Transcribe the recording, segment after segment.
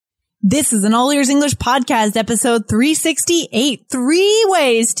This is an All Ears English podcast, episode 368, 3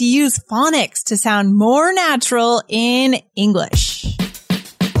 ways to use phonics to sound more natural in English.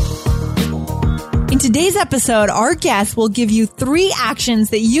 In today's episode, our guest will give you 3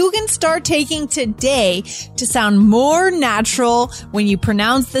 actions that you can start taking today to sound more natural when you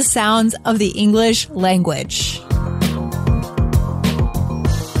pronounce the sounds of the English language.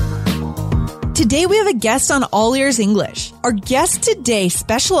 Today we have a guest on All Ears English. Our guest today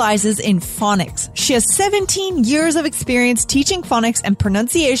specializes in phonics. She has 17 years of experience teaching phonics and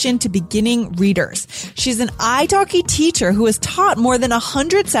pronunciation to beginning readers. She's an italki teacher who has taught more than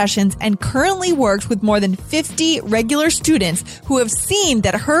 100 sessions and currently works with more than 50 regular students who have seen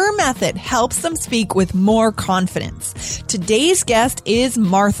that her method helps them speak with more confidence. Today's guest is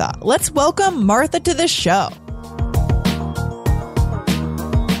Martha. Let's welcome Martha to the show.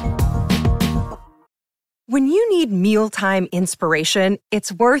 When you need mealtime inspiration,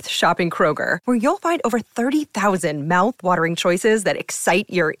 it's worth shopping Kroger, where you'll find over 30,000 mouth-watering choices that excite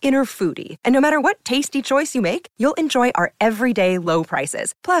your inner foodie. And no matter what tasty choice you make, you'll enjoy our everyday low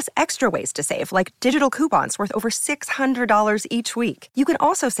prices, plus extra ways to save, like digital coupons worth over $600 each week. You can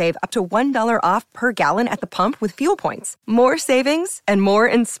also save up to $1 off per gallon at the pump with fuel points. More savings and more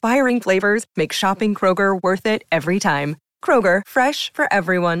inspiring flavors make shopping Kroger worth it every time. Kroger, fresh for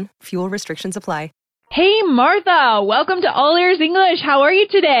everyone. Fuel restrictions apply. Hey, Martha, welcome to All Ears English. How are you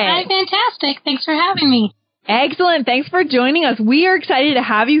today? Hi, fantastic. Thanks for having me. Excellent. Thanks for joining us. We are excited to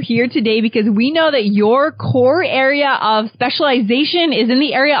have you here today because we know that your core area of specialization is in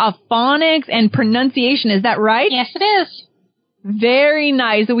the area of phonics and pronunciation. Is that right? Yes, it is. Very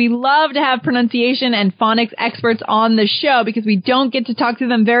nice. So we love to have pronunciation and phonics experts on the show because we don't get to talk to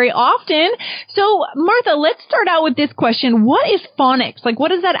them very often. So, Martha, let's start out with this question. What is phonics? Like, what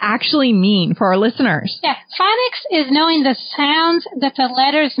does that actually mean for our listeners? Yeah, phonics is knowing the sounds that the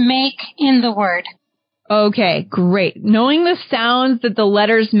letters make in the word. Okay, great. Knowing the sounds that the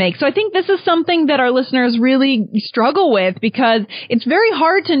letters make. So I think this is something that our listeners really struggle with because it's very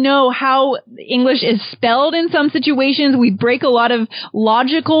hard to know how English is spelled in some situations. We break a lot of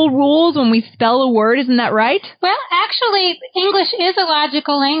logical rules when we spell a word. Isn't that right? Well, actually, English is a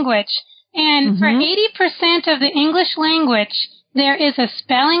logical language. And for 80% of the English language, there is a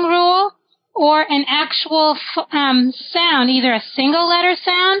spelling rule or an actual sound, either a single letter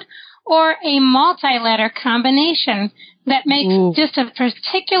sound or a multi-letter combination that makes just a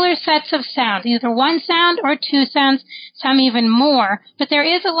particular sets of sounds, either one sound or 2 sounds, some even more. But there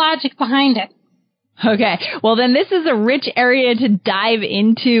is a logic behind it. Okay. Well, then this is a rich area to dive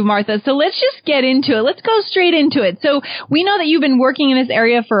into, Martha. So let's just get into it. Let's go straight into it. So we know that you've been working in this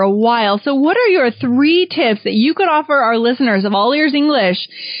area for a while. So what are your 3 tips that you could offer our listeners of All Ears English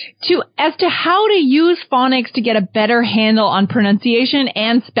as to how to use phonics to get a better handle on pronunciation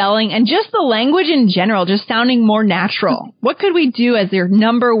and spelling and just the language in general, just sounding more natural? What could we do as your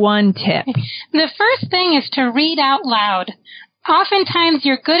number 1 tip? The first thing is to read out loud. Oftentimes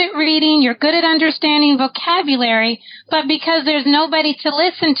you're good at reading, you're good at understanding vocabulary, but because there's nobody to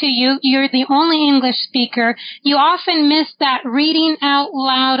listen to you, you're the only English speaker, you often miss that reading out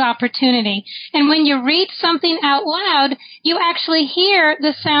loud opportunity. And when you read something out loud, you actually hear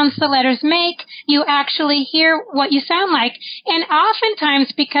the sounds the letters make, you actually hear what you sound like. And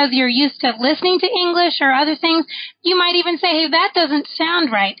oftentimes, because you're used to listening to English or other things, you might even say, hey, that doesn't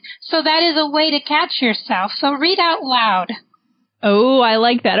sound right. So that is a way to catch yourself. So read out loud. Oh, I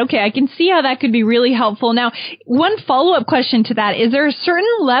like that. Okay, I can see how that could be really helpful. Now, one follow-up question to that, is there a certain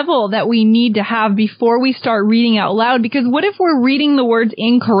level that we need to have before we start reading out loud? Because what if we're reading the words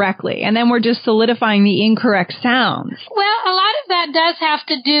incorrectly and then we're just solidifying the incorrect sounds? Well, a lot of that does have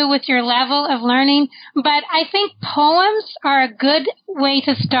to do with your level of learning, but I think poems are a good way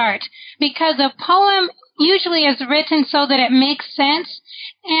to start because a poem usually is written so that it makes sense,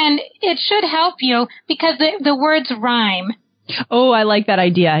 and it should help you because the words rhyme. Oh, I like that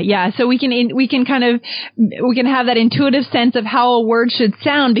idea. Yeah, so we can have that intuitive sense of how a word should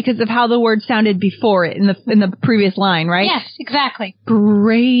sound because of how the word sounded before it in the previous line, right? Yes, exactly.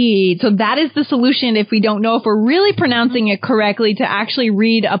 Great. So that is the solution if we don't know if we're really pronouncing it correctly to actually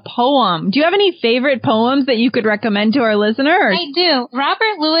read a poem. Do you have any favorite poems that you could recommend to our listeners? I do.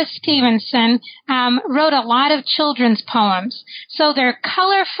 Robert Louis Stevenson wrote a lot of children's poems. So they're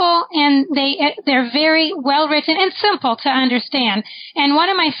colorful and they're very well written and simple to understand. And one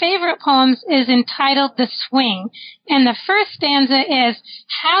of my favorite poems is entitled The Swing. And the first stanza is,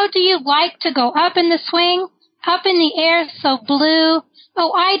 how do you like to go up in the swing? Up in the air so blue.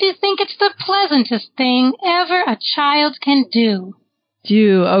 Oh, I do think it's the pleasantest thing ever a child can do.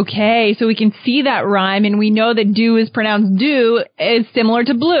 Do. Okay. So we can see that rhyme, and we know that do is pronounced do is similar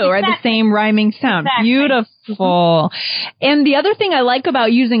to blue, right? The same rhyming sound. Exactly. Beautiful. And the other thing I like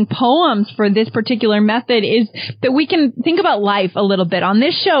about using poems for this particular method is that we can think about life a little bit. On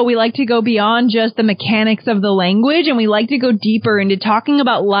this show, we like to go beyond just the mechanics of the language, and we like to go deeper into talking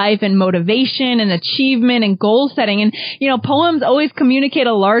about life and motivation and achievement and goal setting. And, poems always communicate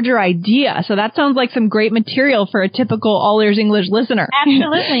a larger idea. So that sounds like some great material for a typical All Ears English listener.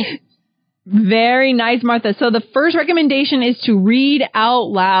 Absolutely. Very nice, Martha. So the first recommendation is to read out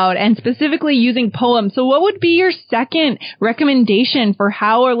loud and specifically using poems. So what would be your second recommendation for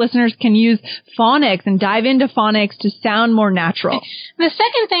how our listeners can use phonics and dive into phonics to sound more natural? The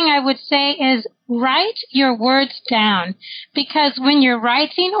second thing I would say is write your words down, because when you're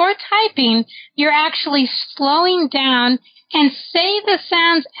writing or typing, you're actually slowing down and say the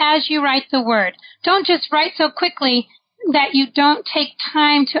sounds as you write the word. Don't just write so quickly that you don't take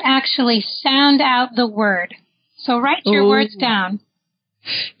time to actually sound out the word. So write your words down.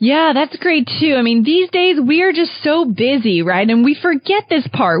 Yeah, that's great too. I mean, these days we are just so busy, right? And we forget this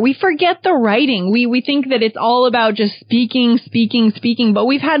part. We forget the writing. We think that it's all about just speaking, but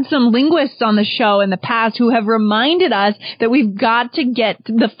we've had some linguists on the show in the past who have reminded us that we've got to get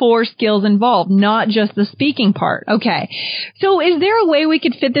the 4 skills involved, not just the speaking part. Okay. So is there a way we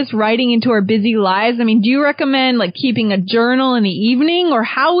could fit this writing into our busy lives? I mean, do you recommend like keeping a journal in the evening, or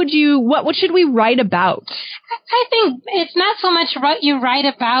what should we write about? I think it's not so much what you write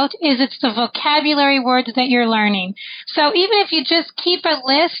about, it's the vocabulary words that you're learning. So even if you just keep a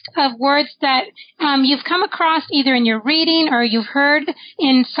list of words that you've come across either in your reading or you've heard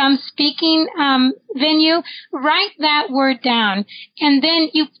in some speaking venue, write that word down. And then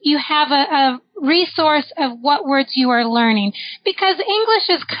you have a resource of what words you are learning. Because English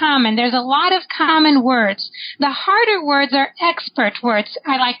is common. There's a lot of common words. The harder words are expert words,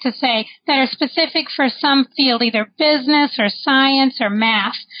 I like to say, that are specific for some field, either business or science or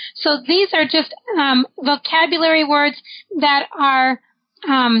math. So these are just vocabulary words that are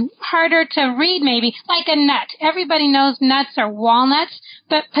harder to read, maybe, like a nut. Everybody knows nuts are walnuts,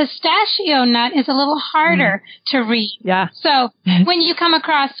 but pistachio nut is a little harder to read. Yeah. So when you come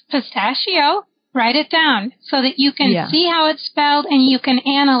across pistachio, write it down so that you can see how it's spelled and you can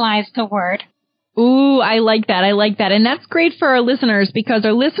analyze the word. Ooh, I like that. And that's great for our listeners, because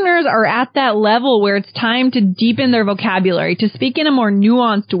our listeners are at that level where it's time to deepen their vocabulary, to speak in a more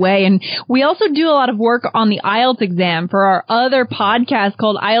nuanced way. And we also do a lot of work on the IELTS exam for our other podcast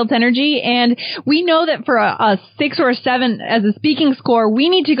called IELTS Energy. And we know that for a 6 or a 7 as a speaking score, we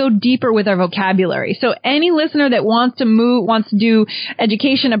need to go deeper with our vocabulary. So any listener that wants to do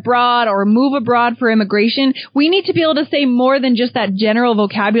education abroad or move abroad for immigration, we need to be able to say more than just that general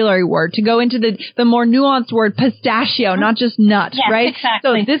vocabulary word, to go into the more nuanced word pistachio, not just nut, yes, right?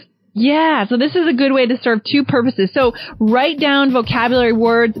 Exactly. So this is a good way to serve 2 purposes. So write down vocabulary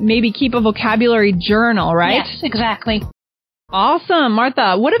words, maybe keep a vocabulary journal, right? Yes, exactly. Awesome.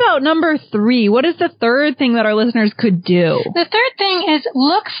 Martha, what about number 3? What is the third thing that our listeners could do? The third thing is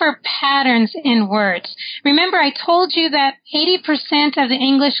look for patterns in words. Remember, I told you that 80% of the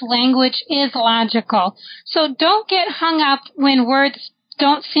English language is logical. So don't get hung up when words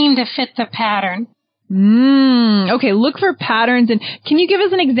don't seem to fit the pattern. Okay, look for patterns. And can you give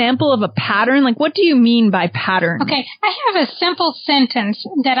us an example of a pattern? Like, what do you mean by pattern? Okay, I have a simple sentence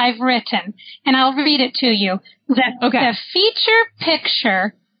that I've written, and I'll read it to you. The feature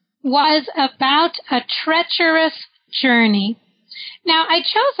picture was about a treacherous journey. Now, I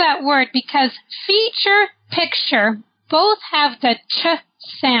chose that word because feature, picture both have the ch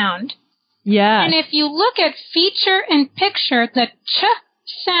sound. Yeah. And if you look at feature and picture, the ch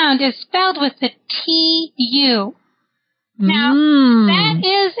sound is spelled with the T-U. Now, that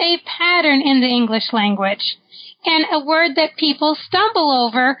is a pattern in the English language, and a word that people stumble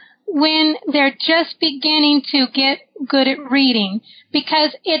over when they're just beginning to get good at reading,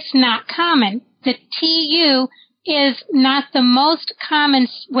 because it's not common. The T-U is not the most common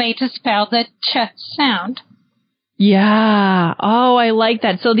way to spell the ch sound. Yeah. Oh, I like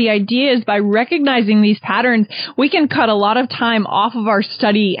that. So the idea is by recognizing these patterns, we can cut a lot of time off of our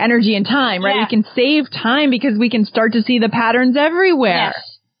study energy and time, right? Yeah. We can save time because we can start to see the patterns everywhere.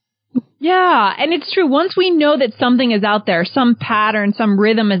 Yes. Yeah. And it's true. Once we know that something is out there, some pattern, some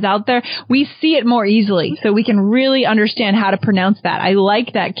rhythm is out there, we see it more easily. So we can really understand how to pronounce that. I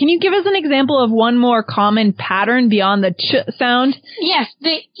like that. Can you give us an example of one more common pattern beyond the ch sound? Yes.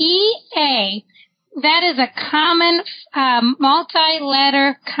 The E-A. That is a common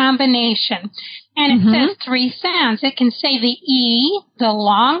multi-letter combination. And it says 3 sounds. It can say the E, the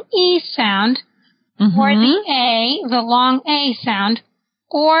long E sound, or the A, the long A sound,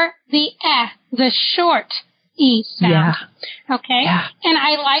 or the the short E sound. Yeah. Okay? Yeah. And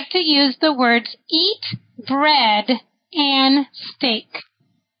I like to use the words eat, bread, and steak.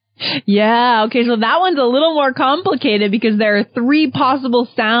 Yeah, okay, so that one's a little more complicated because there are 3 possible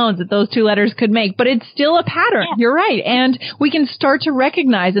sounds that those 2 letters could make, but it's still a pattern. Yeah. You're right. And we can start to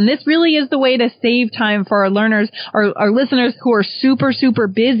recognize, and this really is the way to save time for our learners, our listeners who are super, super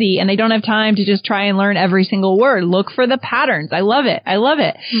busy and they don't have time to just try and learn every single word. Look for the patterns. I love it. I love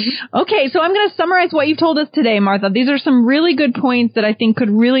it. Mm-hmm. Okay, so I'm going to summarize what you've told us today, Martha. These are some really good points that I think could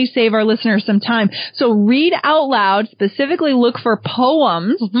really save our listeners some time. So read out loud, specifically look for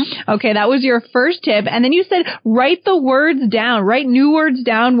poems. Mm-hmm. Okay, that was your first tip. And then you said write the words down, write new words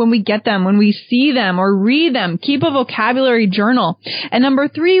down when we get them, when we see them or read them. Keep a vocabulary journal. And number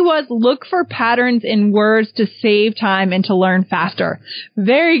 3 was look for patterns in words to save time and to learn faster.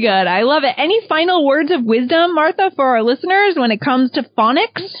 Very good. I love it. Any final words of wisdom, Martha, for our listeners when it comes to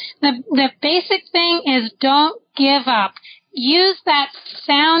phonics? The basic thing is don't give up. Use that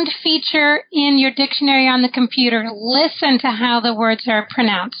sound feature in your dictionary on the computer. Listen to how the words are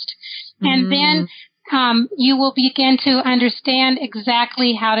pronounced. And then you will begin to understand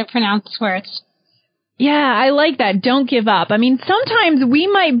exactly how to pronounce words. Yeah, I like that. Don't give up. I mean, sometimes we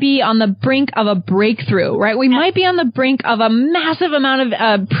might be on the brink of a breakthrough, right? We might be on the brink of a massive amount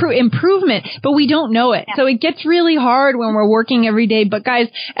of improvement, but we don't know it. So it gets really hard when we're working every day. But guys,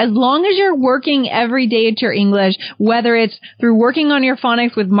 as long as you're working every day at your English, whether it's through working on your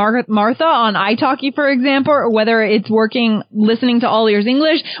phonics with Martha on italki, for example, or whether it's listening to All Ears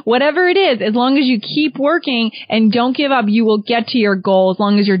English, whatever it is, as long as you keep working and don't give up, you will get to your goal as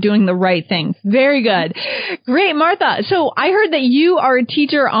long as you're doing the right things. Very good. Great, Martha. So I heard that you are a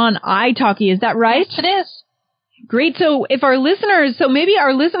teacher on italki. Is that right? Yes, it is. Great. So if our listeners, I mean,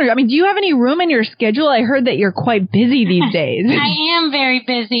 do you have any room in your schedule? I heard that you're quite busy these days. I am very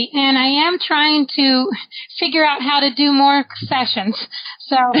busy, and I am trying to figure out how to do more sessions.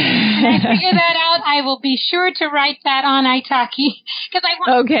 So when I figure that out, I will be sure to write that on italki.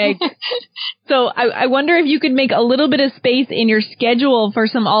 Okay. So I wonder if you could make a little bit of space in your schedule for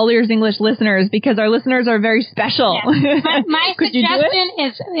some All Ears English listeners, because our listeners are very special. Yes. My suggestion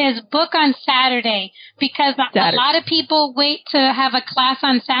is book on Saturday, because a lot of people wait to have a class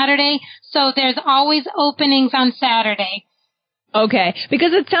on Saturday, so there's always openings on Saturday. Okay,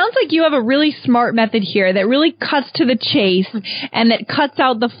 because it sounds like you have a really smart method here that really cuts to the chase and that cuts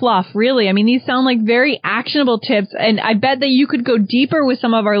out the fluff, really. I mean, these sound like very actionable tips, and I bet that you could go deeper with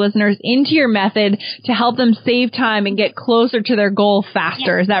some of our listeners into your method to help them save time and get closer to their goal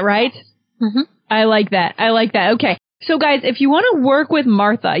faster. Yes. Is that right? Mm-hmm. I like that. Okay. So guys, if you want to work with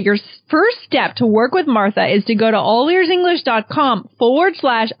Martha, your first step to work with Martha is to go to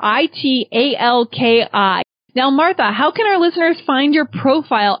allearsenglish.com/ITALKI. Now, Martha, how can our listeners find your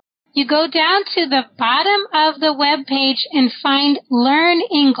profile? You go down to the bottom of the web page and find Learn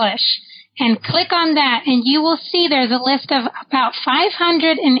English and click on that, and you will see there's a list of about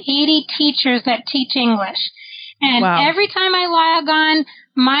 580 teachers that teach English. And every time I log on,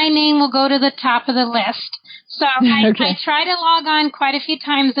 my name will go to the top of the list. So I try to log on quite a few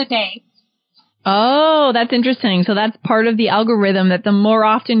times a day. Oh, that's interesting. So that's part of the algorithm, that the more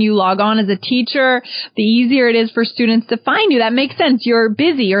often you log on as a teacher, the easier it is for students to find you. That makes sense. You're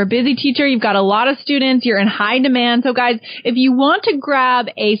busy. You're a busy teacher. You've got a lot of students. You're in high demand. So guys, if you want to grab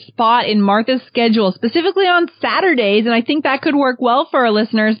a spot in Martha's schedule, specifically on Saturdays, and I think that could work well for our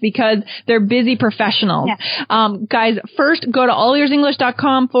listeners because they're busy professionals. Yeah. Guys, first go to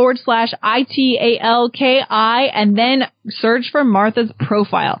allearsenglish.com/ITALKI and then search for Martha's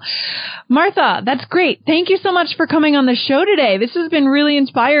profile. Martha, that's great. Thank you so much for coming on the show today. This has been really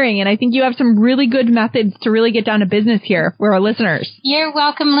inspiring, and I think you have some really good methods to really get down to business here for our listeners. You're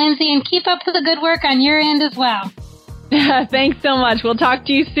welcome, Lindsay, and keep up the good work on your end as well. Thanks so much. We'll talk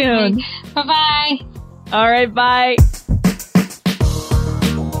to you soon. Okay. Bye-bye. All right, bye.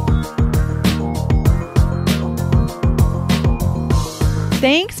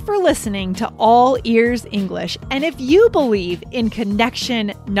 Thanks for listening to All Ears English. And if you believe in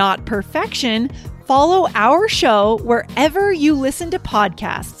connection, not perfection, follow our show wherever you listen to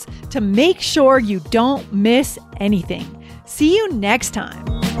podcasts to make sure you don't miss anything. See you next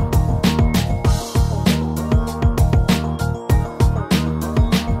time.